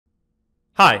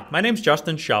Hi, my name's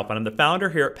Justin Shelf and I'm the founder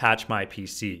here at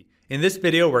PatchMyPC. In this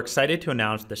video, we're excited to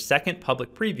announce the second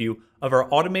public preview of our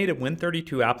automated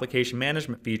Win32 application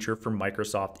management feature for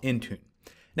Microsoft Intune.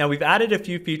 Now, we've added a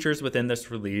few features within this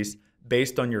release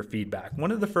based on your feedback.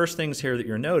 One of the first things here that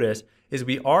you'll notice is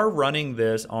we are running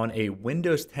this on a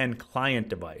Windows 10 client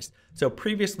device. So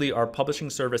previously, our publishing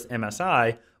service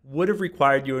MSI would have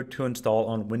required you to install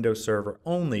on Windows Server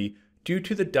only due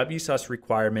to the WSUS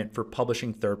requirement for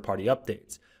publishing third-party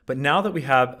updates. But now that we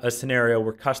have a scenario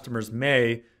where customers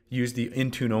may use the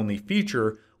Intune only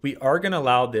feature, we are going to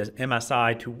allow this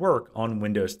MSI to work on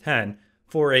Windows 10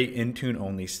 for a Intune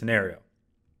only scenario.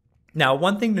 Now,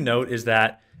 one thing to note is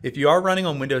that if you are running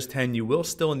on Windows 10, you will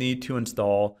still need to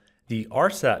install the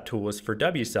RSAT tools for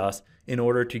WSUS in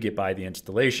order to get by the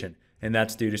installation. And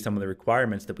that's due to some of the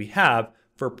requirements that we have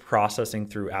for processing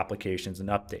through applications and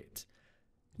updates.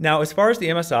 Now, as far as the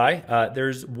MSI,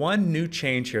 there's one new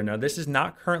change here. Now, this is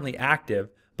not currently active,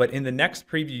 but in the next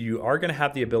preview, you are going to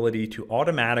have the ability to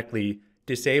automatically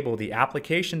disable the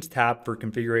Applications tab for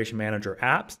Configuration Manager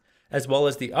apps, as well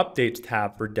as the Updates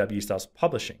tab for WSUS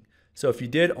Publishing. So if you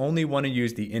did only want to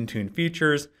use the Intune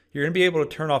features, you're going to be able to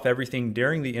turn off everything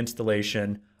during the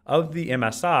installation of the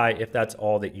MSI if that's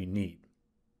all that you need.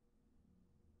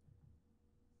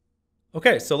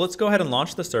 Okay, so let's go ahead and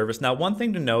launch the service. Now, one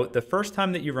thing to note, the first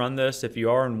time that you run this, if you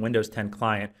are on Windows 10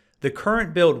 client, the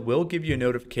current build will give you a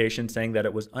notification saying that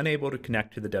it was unable to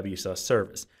connect to the WSUS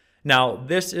service. Now,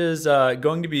 this is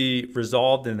going to be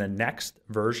resolved in the next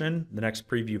version, the next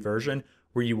preview version,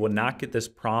 where you will not get this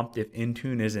prompt if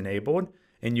Intune is enabled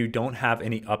and you don't have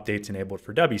any updates enabled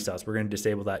for WSUS. We're going to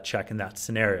disable that check in that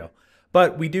scenario.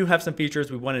 But we do have some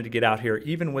features we wanted to get out here.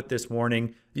 Even with this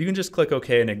warning, you can just click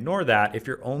OK and ignore that if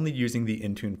you're only using the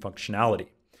Intune functionality.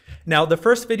 Now, the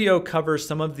first video covers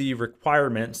some of the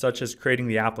requirements, such as creating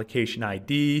the application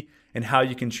ID and how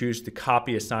you can choose to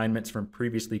copy assignments from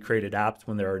previously created apps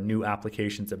when there are new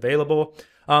applications available.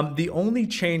 The only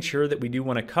change here that we do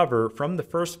want to cover from the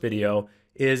first video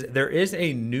is there is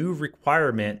a new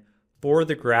requirement for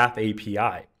the Graph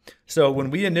API. So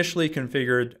when we initially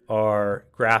configured our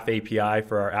Graph API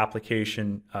for our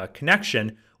application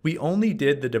connection, we only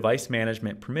did the device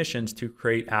management permissions to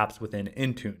create apps within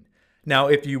Intune. Now,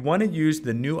 if you want to use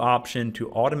the new option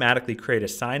to automatically create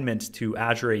assignments to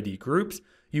Azure AD groups,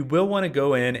 you will want to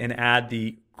go in and add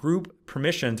the group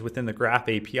permissions within the Graph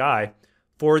API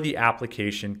for the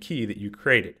application key that you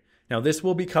created. Now, this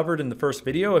will be covered in the first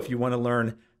video if you want to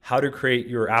learn how to create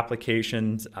your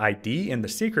application's ID and the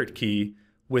secret key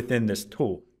within this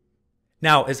tool.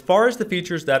 Now, as far as the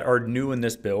features that are new in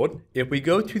this build, if we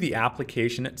go to the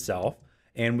application itself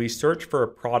and we search for a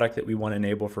product that we want to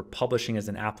enable for publishing as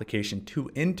an application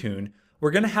to Intune,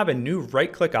 we're going to have a new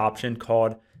right-click option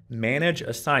called Manage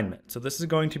Assignment. So this is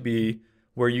going to be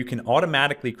where you can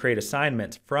automatically create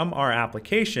assignments from our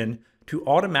application to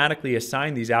automatically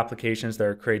assign these applications that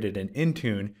are created in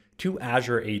Intune to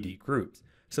Azure AD groups.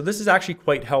 So this is actually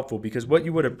quite helpful because what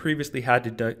you would have previously had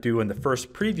to do in the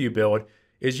first preview build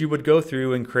is you would go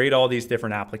through and create all these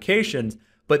different applications,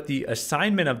 but the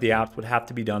assignment of the apps would have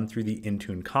to be done through the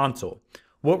Intune console.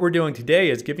 What we're doing today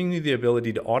is giving you the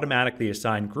ability to automatically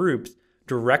assign groups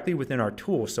directly within our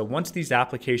tool. So once these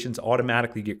applications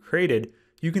automatically get created,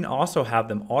 you can also have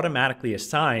them automatically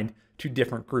assigned to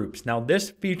different groups. Now,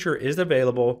 this feature is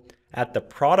available at the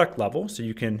product level, so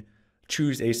you can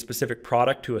choose a specific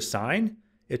product to assign.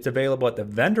 It's available at the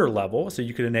vendor level, so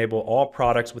you could enable all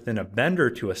products within a vendor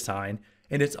to assign.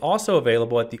 And it's also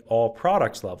available at the all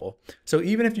products level. So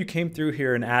even if you came through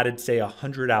here and added, say,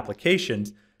 100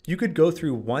 applications, you could go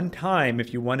through one time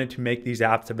if you wanted to make these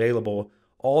apps available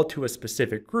all to a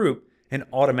specific group and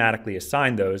automatically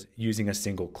assign those using a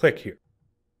single click here.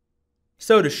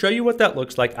 So to show you what that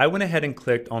looks like, I went ahead and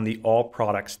clicked on the All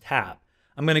Products tab.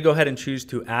 I'm going to go ahead and choose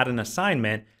to add an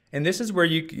assignment. And this is where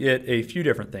you get a few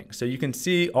different things. So you can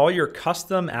see all your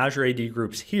custom Azure AD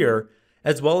groups here,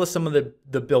 as well as some of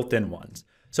the built-in ones.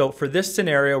 So for this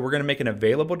scenario, we're going to make an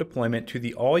available deployment to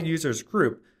the all users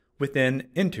group within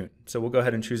Intune. So we'll go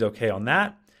ahead and choose OK on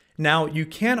that. Now you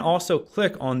can also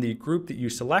click on the group that you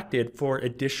selected for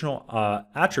additional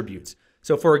attributes.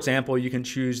 So for example, you can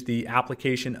choose the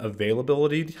application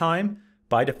availability time.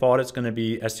 By default, it's going to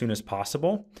be as soon as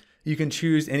possible. You can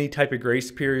choose any type of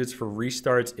grace periods for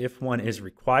restarts if one is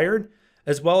required,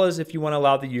 as well as if you want to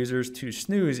allow the users to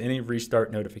snooze any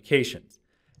restart notifications.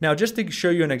 Now, just to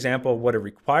show you an example of what a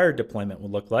required deployment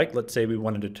would look like, let's say we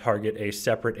wanted to target a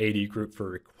separate AD group for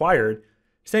required.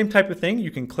 Same type of thing, you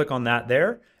can click on that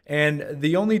there. And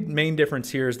the only main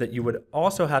difference here is that you would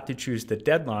also have to choose the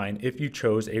deadline if you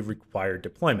chose a required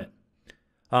deployment.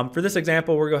 For this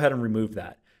example, we'll go ahead and remove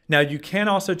that. Now you can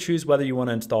also choose whether you want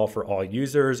to install for all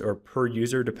users or per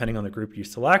user, depending on the group you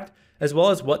select, as well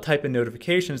as what type of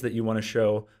notifications that you want to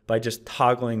show by just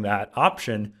toggling that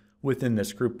option within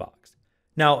this group box.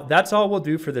 Now that's all we'll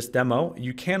do for this demo.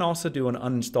 You can also do an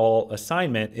uninstall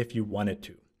assignment if you wanted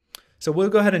to. So we'll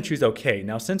go ahead and choose OK.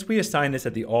 Now since we assign this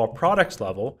at the all products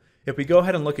level, if we go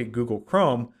ahead and look at Google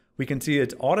Chrome, we can see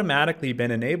it's automatically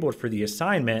been enabled for the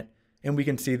assignment, and we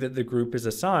can see that the group is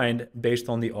assigned based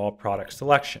on the all product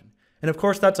selection. And of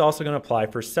course, that's also going to apply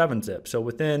for 7-zip. So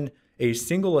within a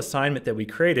single assignment that we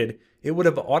created, it would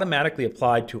have automatically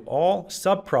applied to all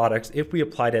sub-products if we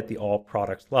applied at the all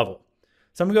products level.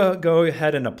 So I'm going to go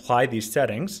ahead and apply these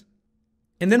settings.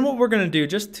 And then what we're going to do,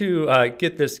 just to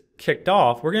get this kicked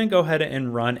off, we're going to go ahead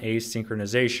and run a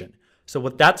synchronization. So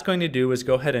what that's going to do is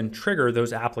go ahead and trigger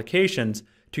those applications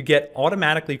to get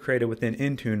automatically created within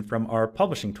Intune from our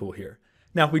publishing tool here.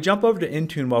 Now, if we jump over to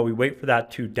Intune while we wait for that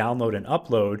to download and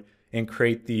upload and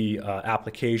create the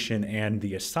application and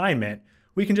the assignment,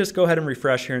 we can just go ahead and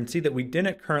refresh here and see that we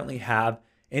didn't currently have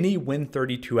any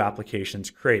Win32 applications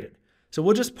created. So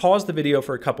we'll just pause the video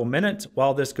for a couple minutes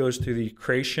while this goes through the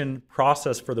creation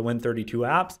process for the Win32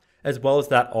 apps, as well as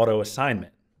that auto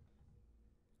assignment.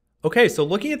 Okay, so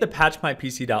looking at the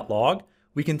patchmypc.log,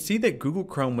 we can see that Google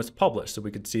Chrome was published. So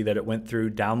we could see that it went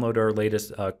through, download our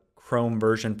latest Chrome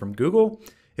version from Google.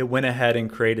 It went ahead and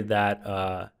created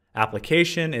that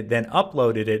application. It then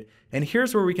uploaded it. And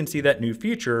here's where we can see that new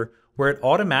feature where it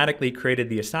automatically created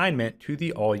the assignment to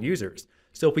the all users.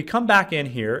 So if we come back in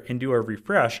here and do a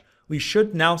refresh, we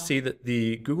should now see that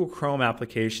the Google Chrome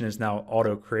application is now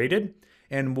auto created.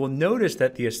 And we'll notice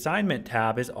that the assignment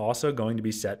tab is also going to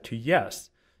be set to yes.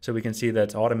 So we can see that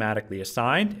it's automatically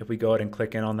assigned. If we go ahead and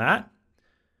click in on that,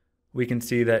 we can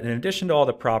see that in addition to all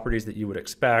the properties that you would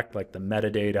expect, like the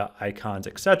metadata, icons,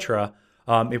 etc.,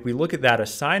 if we look at that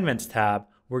assignments tab,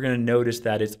 we're going to notice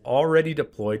that it's already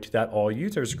deployed to that all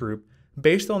users group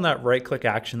based on that right-click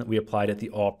action that we applied at the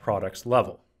all products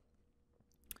level.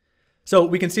 So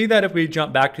we can see that if we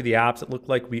jump back to the apps, it looked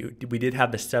like we did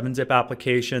have the 7-zip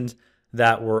applications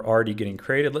that were already getting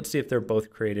created. Let's see if they're both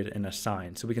created and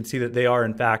assigned. So we can see that they are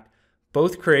in fact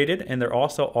both created, and they're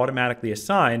also automatically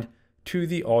assigned to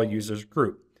the all users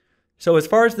group. So as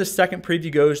far as the second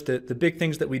preview goes, the big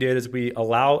things that we did is we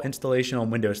allow installation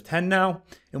on Windows 10 now,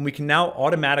 and we can now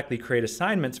automatically create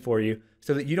assignments for you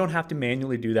so that you don't have to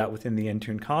manually do that within the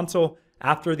Intune console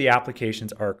after the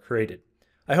applications are created.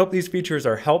 I hope these features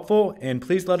are helpful, and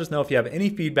please let us know if you have any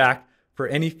feedback for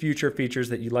any future features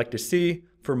that you'd like to see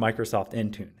for Microsoft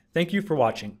Intune. Thank you for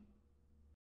watching.